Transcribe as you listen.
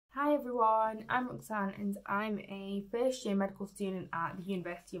everyone, I'm Ruksaan and I'm a first year medical student at the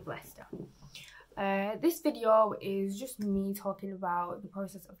University of Leicester. This video is just me talking about the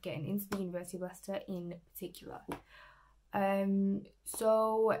process of getting into the University of Leicester in particular.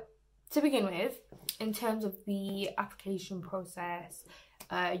 So to begin with, in terms of the application process,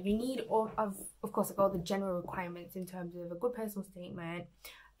 you need of course like all the general requirements in terms of a good personal statement,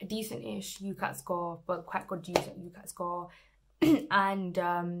 a decent-ish Ucat score, but quite good Ucat score, and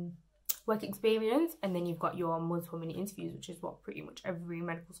work experience, and then you've got your multiple mini interviews, which is what pretty much every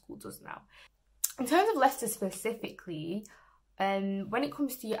medical school does now. In terms of Leicester specifically, when it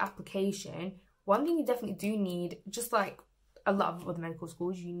comes to your application, one thing you definitely do need, just like a lot of other medical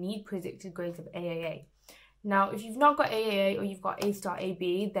schools, you need predicted grades of AAA. Now, if you've not got AAA or you've got A star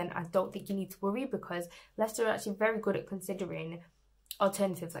AB, then I don't think you need to worry, because Leicester are actually very good at considering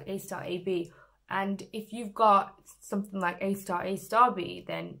alternatives like A star AB. And if you've got something like A star B,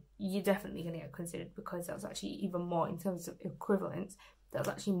 then you're definitely going to get considered, because that's actually even more in terms of equivalence. That's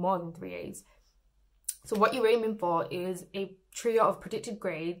actually more than 3 A's. So what you're aiming for is a trio of predicted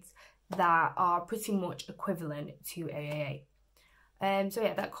grades that are pretty much equivalent to AAA. So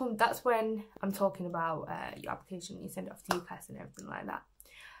yeah, that's when I'm talking about your application. You send it off to UCAS and everything like that.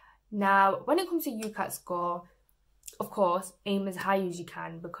 Now, when it comes to Ucat score, of course, aim as high as you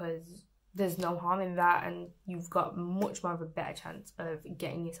can, because there's no harm in that, and you've got much more of a better chance of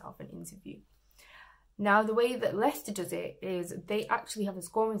getting yourself an interview. Now, the way that Leicester does it is they actually have a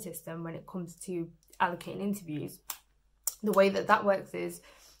scoring system when it comes to allocating interviews. The way that that works is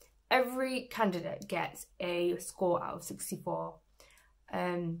every candidate gets a score out of 64.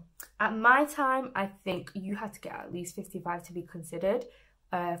 At my time, I think you had to get at least 55 to be considered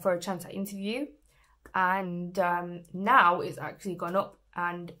for a chance at interview, and now it's actually gone up,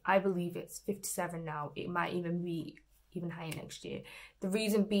 and I believe it's 57 now. It might even be even higher next year. The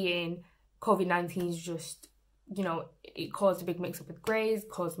reason being, COVID-19 is just, you know, it caused a big mix-up with grades,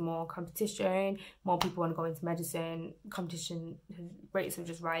 caused more competition, more people want to go into medicine, competition rates have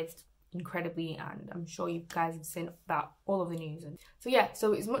just risen incredibly, and I'm sure you guys have seen that all over the news. And so yeah,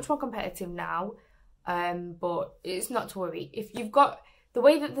 so it's much more competitive now, but it's not to worry. If you've got, the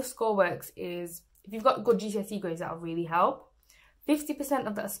way that the score works is, if you've got good GCSE grades, that'll really help. 50%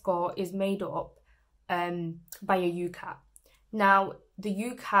 of that score is made up by your Ucat. Now, the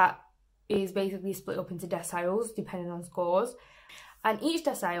Ucat is basically split up into deciles depending on scores, and each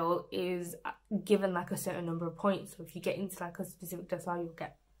decile is given like a certain number of points. So if you get into like a specific decile, you'll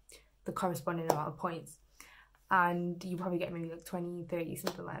get the corresponding amount of points, and you probably get maybe like 20, 30,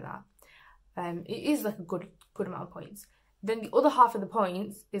 something like that. It is like a good amount of points. Then the other half of the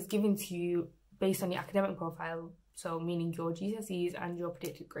points is given to you based on your academic profile, so meaning your GCSEs and your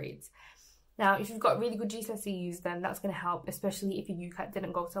predicted grades. Now, if you've got really good GCSEs, then that's going to help, especially if your Ucat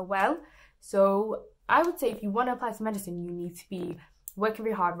didn't go so well. So I would say if you want to apply to medicine, you need to be working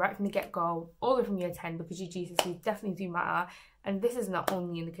very hard right from the get-go, all the way from year 10, because your GCSEs definitely do matter. And this is not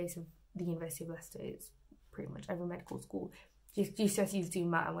only in the case of the University of Leicester, it's pretty much every medical school. GCSEs do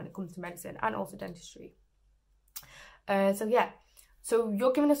matter when it comes to medicine and also dentistry. So yeah, so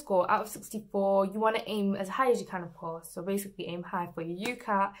you're given a score out of 64. You want to aim as high as you can, of course. So basically aim high for your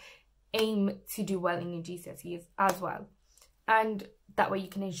Ucat, aim to do well in your GCSEs as well. And that way you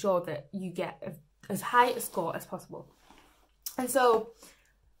can ensure that you get as high a score as possible. And so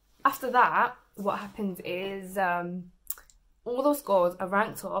after that, what happens is all those scores are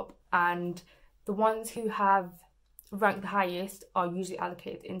ranked up, and the ones who have ranked the highest are usually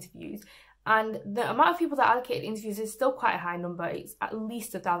allocated to interviews. And the amount of people that are allocated interviews is still quite a high number. It's at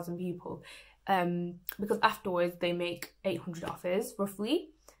least 1,000 people, because afterwards they make 800 offers,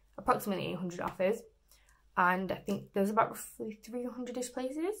 approximately 800 offers, and I think there's about roughly 300-ish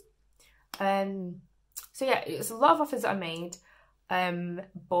places. So yeah, it's a lot of offers that are made,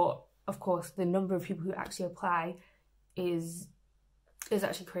 but of course the number of people who actually apply is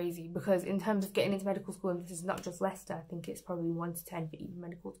actually crazy, because in terms of getting into medical school, and this is not just Leicester, I think it's probably 1 to 10 for each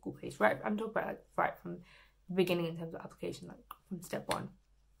medical school place. Right, I'm talking about like right from the beginning in terms of application, like from step 1.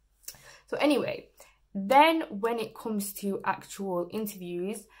 So anyway, then when it comes to actual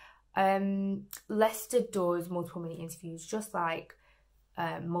interviews, Leicester does multiple mini interviews, just like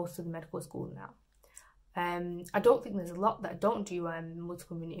most of the medical schools now. I don't think there's a lot that don't do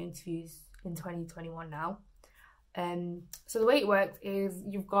multiple mini interviews in 2021 now. So the way it works is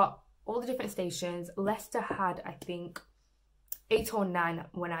you've got all the different stations. Leicester had, I think, 8 or 9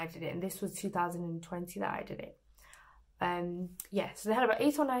 when I did it, and this was 2020 that I did it. Yeah, so they had about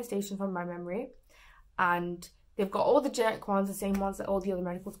 8 or 9 stations from my memory, and they've got all the generic ones, the same ones that all the other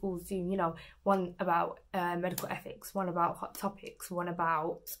medical schools do, you know, one about medical ethics, one about hot topics, one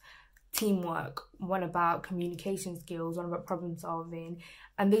about teamwork, one about communication skills, one about problem solving,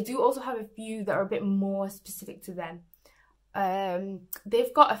 and they do also have a few that are a bit more specific to them.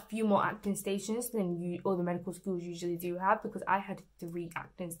 They've got a few more acting stations than other medical schools usually do have, because I had 3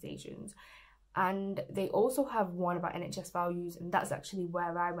 acting stations, and they also have one about Nhs Values, and that's actually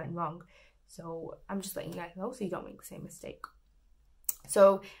where I went wrong. So I'm just letting you guys know so you don't make the same mistake.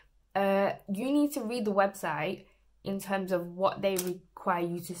 So you need to read the website in terms of what they require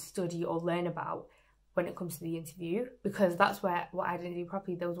you to study or learn about when it comes to the interview, because that's what I didn't do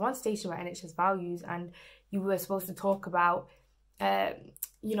properly. There was one station about Nhs Values, and you were supposed to talk about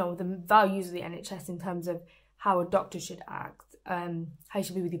you know, the values of the NHS in terms of how a doctor should act, how you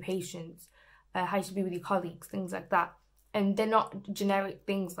should be with your patients, how you should be with your colleagues, things like that. And they're not generic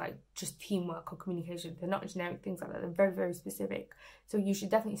things like just teamwork or communication. They're not generic things like that. They're very, very specific. So you should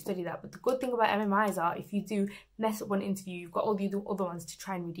definitely study that. But the good thing about MMIs are, if you do mess up one interview, you've got all the other ones to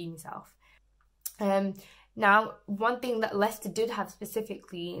try and redeem yourself. Now, one thing that Leicester did have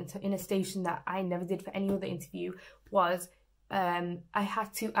specifically in a station that I never did for any other interview was I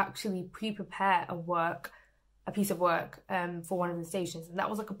had to actually pre-prepare a piece of work for one of the stations. And that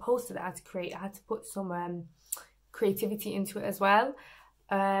was like a poster that I had to create. I had to put some creativity into it as well.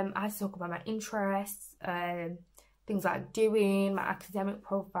 I had to talk about my interests, things like doing, my academic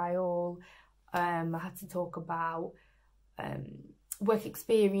profile. I had to talk about work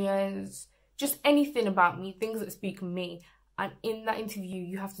experience, just anything about me, things that speak of me. And in that interview,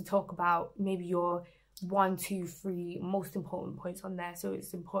 you have to talk about maybe your 1, 2, 3 most important points on there. So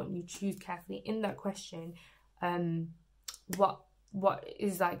it's important you choose carefully in that question what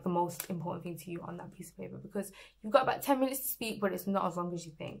is like the most important thing to you on that piece of paper, because you've got about 10 minutes to speak, but it's not as long as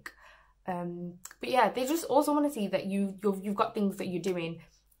you think. But yeah, they just also want to see that you've got things that you're doing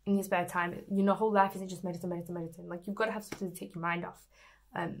in your spare time. You know, whole life isn't just medicine. Like, you've got to have something to take your mind off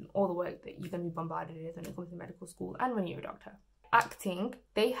all the work that you're going to be bombarded with when it comes to medical school and when you're a doctor. Acting,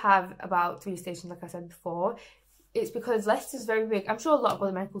 they have about 3 stations, like I said before. It's because Leicester's very big. I'm sure a lot of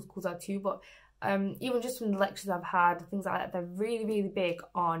other medical schools are too, but even just from the lectures I've had, things like that, they're really, really big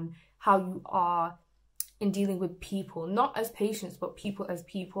on how you are in dealing with people, not as patients, but people as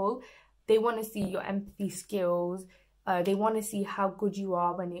people. They want to see your empathy skills. They want to see how good you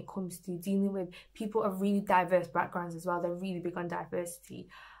are when it comes to dealing with people of really diverse backgrounds as well. They're really big on diversity.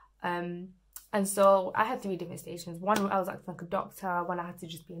 And so I had 3 different stations. One I was acting like a doctor, one I had to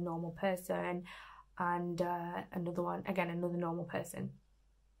just be a normal person, and another one, again, another normal person.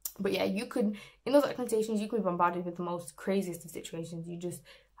 But yeah, you could, in those acting stations, you could be bombarded with the most craziest of situations. You just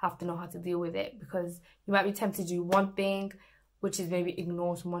have to know how to deal with it, because you might be tempted to do one thing, which is maybe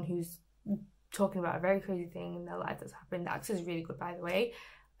ignore someone who's talking about a very crazy thing in their life that's happened. The accent is really good, by the way.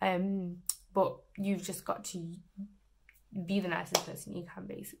 But you've just got to be the nicest person you can,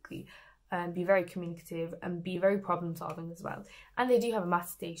 basically. Be very communicative and be very problem solving as well. And they do have a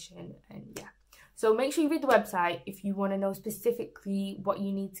maths station, and yeah. So make sure you read the website if you want to know specifically what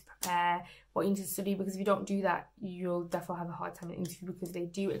you need to prepare, what you need to study, because if you don't do that, you'll definitely have a hard time in the interview, because they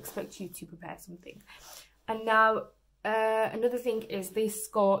do expect you to prepare something. And now, another thing is they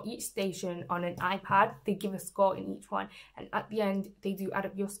score each station on an iPad. They give a score in each one, and at the end, they do add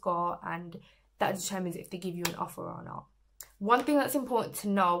up your score, and that determines if they give you an offer or not. One thing that's important to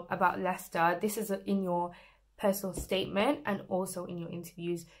know about Leicester, this is in your personal statement and also in your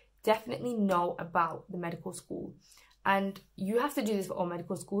interviews, definitely know about the medical school. And you have to do this for all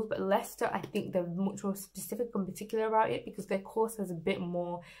medical schools, but Leicester, I think they're much more specific and particular about it, because their course has a bit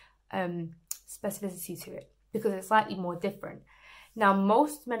more specificity to it, because it's slightly more different. Now,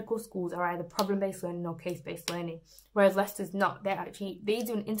 most medical schools are either problem-based learning or case-based learning, whereas Leicester's not. They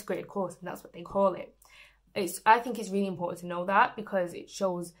do an integrated course, and that's what they call it. I think it's really important to know that, because it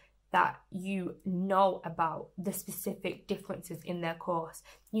shows that you know about the specific differences in their course.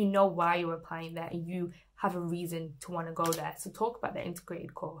 You know why you're applying there, and you have a reason to want to go there. So talk about their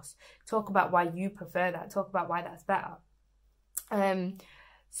integrated course. Talk about why you prefer that. Talk about why that's better.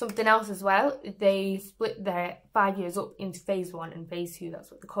 Something else as well, they split their 5 years up into phase 1 and phase 2. That's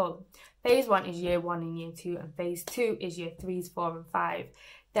what they call them. Phase 1 is year 1 and year 2, and phase 2 is year 3s, 4 and 5.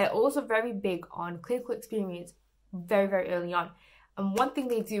 They're also very big on clinical experience very, very early on. And one thing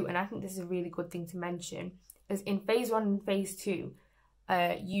they do, and I think this is a really good thing to mention, is in phase 1 and phase 2,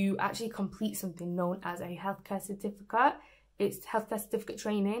 you actually complete something known as a healthcare certificate. It's healthcare certificate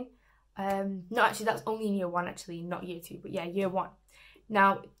training. No, actually, that's only in year 1, actually, not year 2, but yeah, year 1.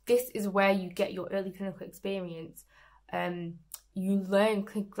 Now, this is where you get your early clinical experience. You learn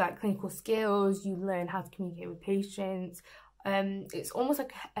clinical skills, you learn how to communicate with patients. It's almost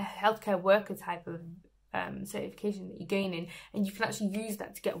like a healthcare worker type of certification that you're gaining, and you can actually use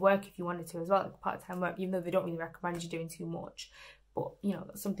that to get work if you wanted to as well, like part-time work, even though they don't really recommend you doing too much. But you know,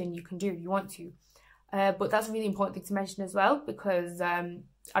 that's something you can do if you want to. But that's a really important thing to mention as well, because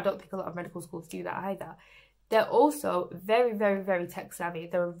I don't think a lot of medical schools do that either. They're also very, very, very tech savvy.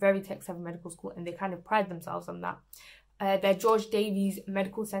 They're a very tech savvy medical school, and they kind of pride themselves on that. Their George Davies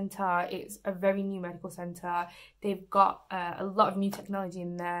Medical Centre, it's a very new medical centre. They've got a lot of new technology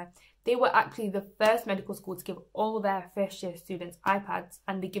in there. They were actually the first medical school to give all their first year students iPads,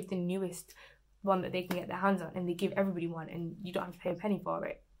 and they give the newest one that they can get their hands on, and they give everybody one, and you don't have to pay a penny for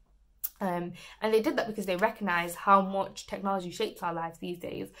it. And they did that because they recognise how much technology shapes our lives these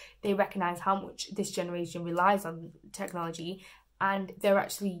days. They recognise how much this generation relies on technology, and they're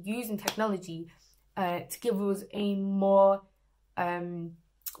actually using technology to give us a more, a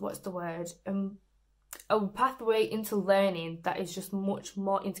pathway into learning that is just much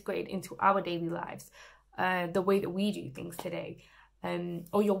more integrated into our daily lives, the way that we do things today.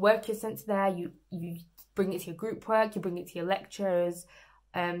 All your work is sent to there, you bring it to your group work, you bring it to your lectures.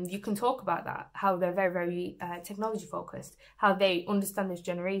 You can talk about that, how they're very, very technology focused, how they understand this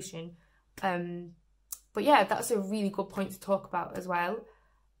generation. But yeah, that's a really good point to talk about as well.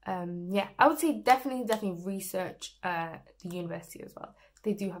 Yeah, I would say definitely research the university as well.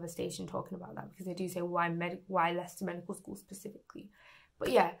 They do have a station talking about that, because they do say why Leicester Medical School specifically.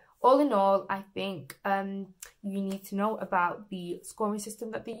 But yeah, all in all, I think you need to know about the scoring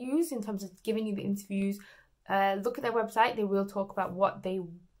system that they use in terms of giving you the interviews. Look at their website. They will talk about what they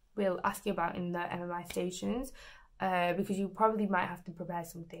will ask you about in the MMI stations, because you probably might have to prepare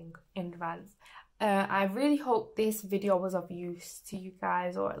something in advance. I really hope this video was of use to you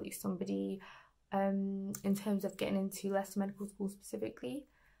guys, or at least somebody, in terms of getting into Leicester Medical School specifically.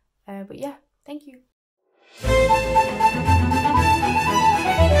 But yeah, thank you.